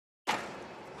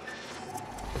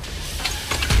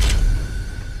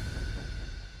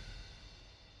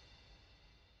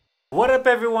What up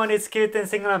everyone, it's Kirtan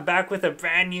Singh and I'm back with a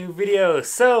brand new video.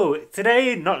 So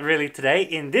today, not really today,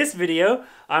 in this video,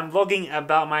 I'm vlogging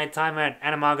about my time at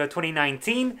Animaga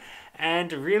 2019.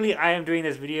 And really I am doing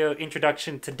this video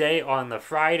introduction today on the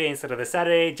Friday instead of the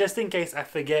Saturday, just in case I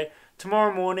forget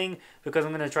tomorrow morning, because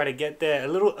I'm going to try to get there a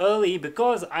little early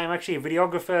because I'm actually the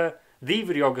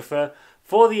videographer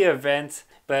for the event.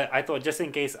 But I thought just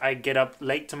in case I get up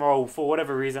late tomorrow, for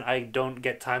whatever reason I don't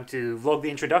get time to vlog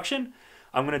the introduction,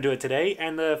 I'm going to do it today.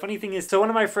 And the funny thing is, so one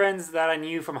of my friends that I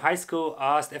knew from high school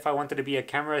asked if I wanted to be a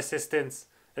camera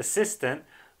assistant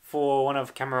for one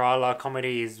of Camerala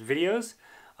Comedy's videos,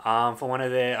 for one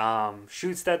of their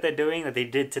shoots that they're doing, that they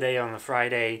did today on the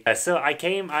Friday. So I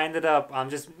ended up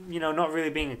just, not really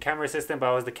being a camera assistant, but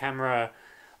I was the camera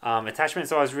attachment.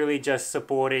 So I was really just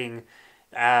supporting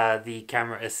the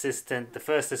camera assistant, the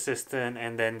first assistant,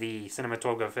 and then the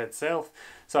cinematographer itself.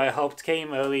 So I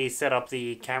came early, set up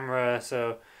the camera,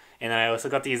 and then I also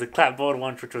got to use a clapboard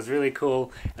once, which was really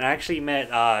cool. And I actually met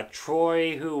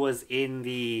Troy, who was in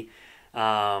the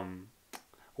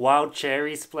Wild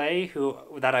Cherries play,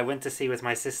 that I went to see with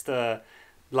my sister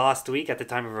last week at the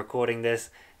time of recording this.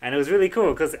 And it was really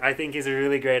cool because I think he's a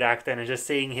really great actor, and just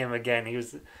seeing him again,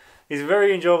 he's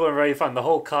very enjoyable and very fun. The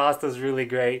whole cast was really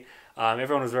great.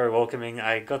 Everyone was very welcoming.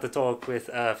 I got to talk with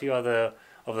a few other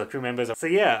of the crew members. So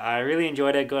yeah, I really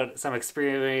enjoyed it. Got some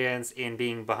experience in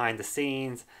being behind the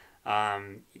scenes,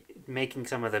 putting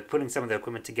some of the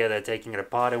equipment together, taking it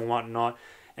apart and whatnot,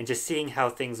 and just seeing how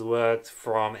things worked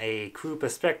from a crew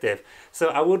perspective. So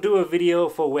I will do a video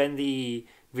for when the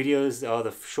videos or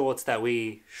the shorts that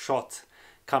we shot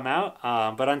come out.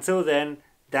 But until then,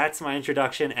 that's my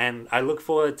introduction, and I look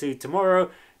forward to tomorrow,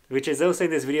 which is also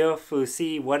in this video, to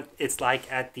see what it's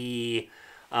like at the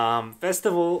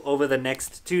festival over the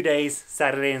next 2 days,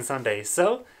 Saturday and Sunday.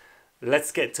 So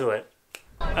let's get to it.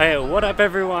 Hey, what up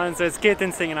everyone? So it's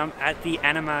Kirtan Singh and I'm at the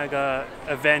Animaga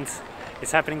event.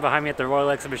 It's happening behind me at the Royal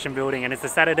Exhibition building, and it's a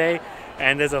Saturday,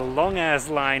 and there's a long ass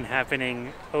line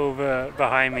happening over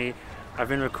behind me. I've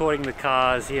been recording the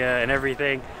cars here and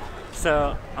everything.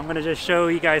 So I'm gonna just show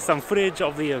you guys some footage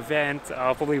of the event.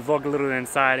 I'll probably vlog a little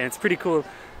inside, and it's pretty cool.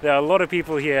 There are a lot of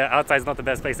people here. Outside's not the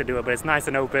best place to do it, but it's nice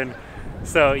and open.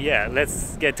 So yeah,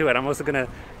 let's get to it. I'm also gonna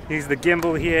use the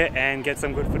gimbal here and get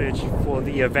some good footage for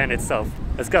the event itself.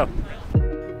 Let's go.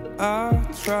 I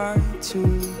tried to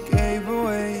give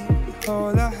away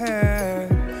all I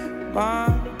had. My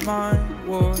mind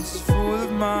was full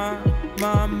of my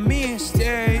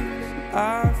mistakes.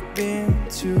 I've been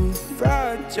too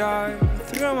fragile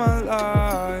through my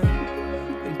life,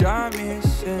 and I'm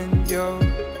missing you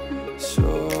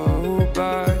so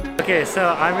bad. Okay,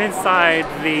 so I'm inside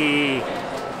the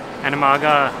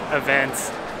Animaga event,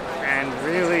 and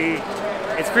really,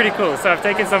 it's pretty cool. So I've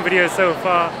taken some videos so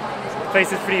far. The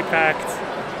place is pretty packed,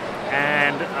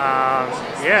 and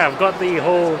yeah, I've got the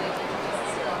whole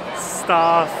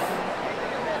staff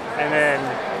and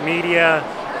then media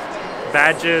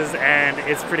badges, and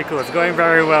it's pretty cool. It's going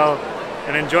very well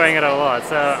and enjoying it a lot.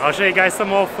 So I'll show you guys some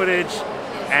more footage,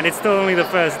 and it's still only the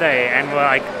first day and we're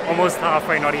like almost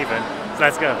halfway, not even. So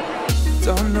let's go.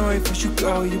 Don't know if I should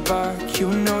call you back. You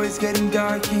know it's getting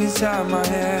dark inside my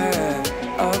head.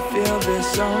 I feel there's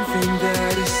something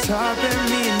that is stopping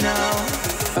me now.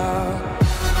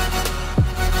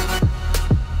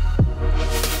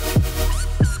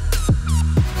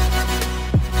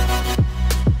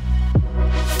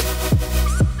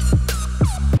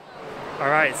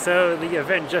 Alright, so the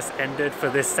event just ended for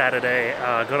this Saturday.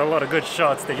 Got a lot of good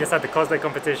shots. They just had the cosplay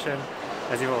competition,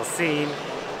 as you've all seen.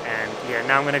 And yeah,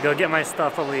 now I'm gonna go get my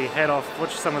stuff, probably head off,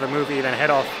 watch some of the movie, then head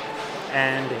off.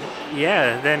 And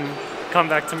yeah, then come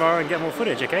back tomorrow and get more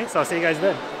footage, okay? So I'll see you guys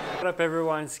then. What up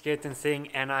everyone, it's Kirtan Singh,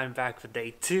 and I'm back for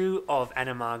day 2 of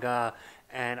Animaga.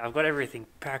 And I've got everything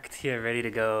packed here, ready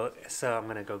to go. So I'm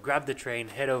gonna go grab the train,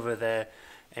 head over there,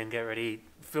 and get ready,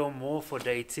 film more for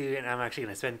day 2. And I'm actually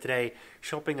going to spend today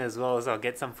shopping as well, so I'll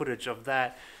get some footage of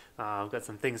that. I've got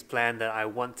some things planned that I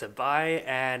want to buy,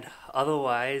 and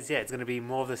otherwise, yeah, it's going to be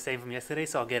more of the same from yesterday.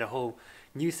 So I'll get a whole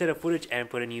new set of footage and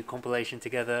put a new compilation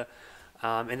together.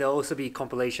 And there'll also be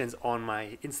compilations on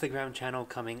my Instagram channel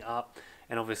coming up,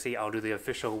 and obviously I'll do the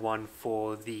official one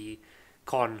for the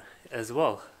con as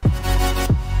well.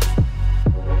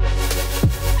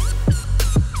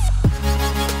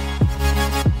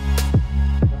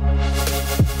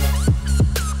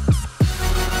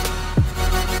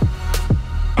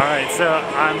 Alright, so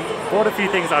I'm bought a few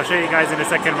things. I'll show you guys in a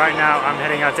second. Right now I'm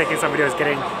heading out, taking some videos,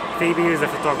 getting Phoebe, who's a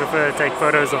photographer, to take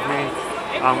photos of me.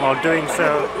 While doing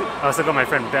so, I also got my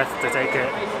friend Beth to take it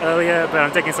earlier, but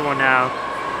I'm taking someone now.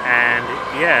 And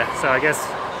yeah, so I guess,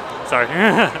 sorry.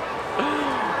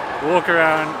 walk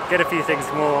around, get a few things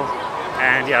more,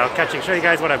 and yeah, show you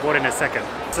guys what I bought in a second.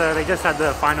 So they just had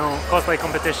the final cosplay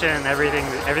competition,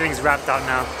 everything's wrapped up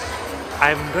now.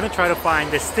 I'm gonna try to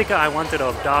find the sticker I wanted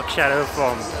of Dark Shadow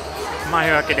from My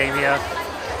Hero Academia,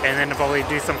 and then probably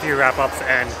do some few wrap-ups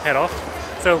and head off.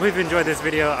 So if you've enjoyed this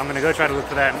video, I'm gonna go try to look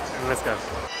for that, and let's go.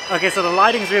 Okay, so the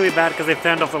lighting's really bad because they've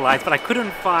turned off the lights, but I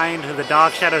couldn't find the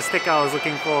Dark Shadow sticker I was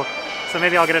looking for, so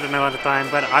maybe I'll get it another time,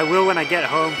 but I will when I get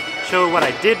home show what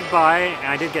I did buy, and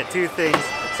I did get 2 things,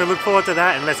 so look forward to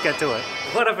that, and let's get to it.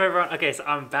 What up everyone? Okay, so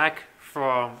I'm back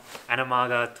from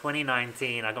Animaga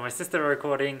 2019. I got my sister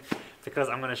recording because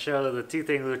I'm going to show the 2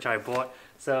 things which I bought.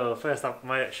 So first up,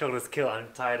 my shoulders kill, I'm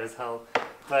tired as hell,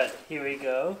 but here we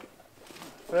go.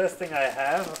 First thing I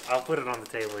have, I'll put it on the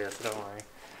table here, so don't worry.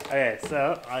 Okay,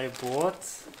 so I bought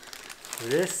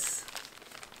this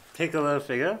Piccolo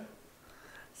figure.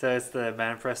 So it's the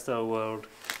Manifesto World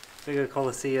Figure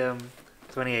Coliseum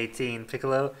 2018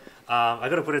 Piccolo. I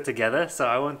gotta put it together, so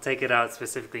I won't take it out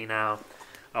specifically now.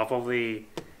 I'll probably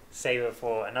save it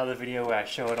for another video where I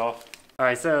show it off.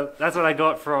 Alright, so that's what I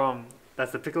got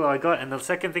that's the Piccolo I got, and the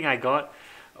second thing I got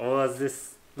was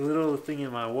this little thing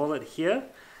in my wallet here.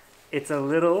 It's a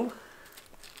little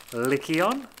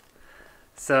Likion.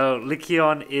 So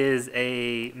Likion is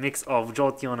a mix of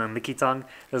Jolteon and Lickitung.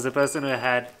 There's a person who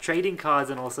had trading cards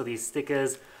and also these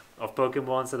stickers of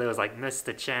Pokemon. So there was like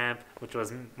Mr. Champ, which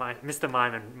was Mr.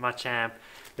 Mime and Machamp.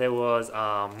 There was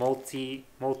Moltlee,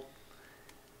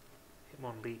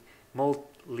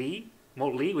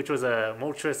 which was a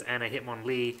Moltres and a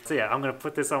Hitmonlee. So yeah, I'm gonna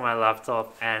put this on my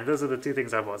laptop, and those are the 2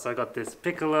 things I bought. So I got this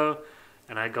Piccolo,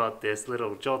 and I got this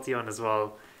little Jolteon as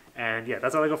well. And yeah,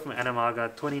 that's all I got from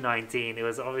Animaga 2019. It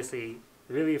was obviously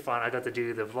really fun. I got to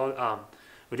do the vlog,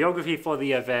 videography for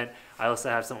the event. I also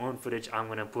have some own footage I'm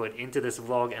going to put into this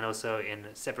vlog and also in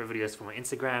separate videos for my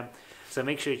Instagram. So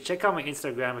make sure you check out my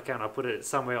Instagram account. I'll put it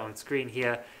somewhere on screen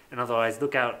here. And otherwise,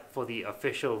 look out for the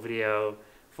official video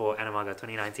for Animaga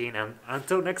 2019. And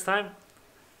until next time,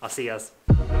 I'll see you guys.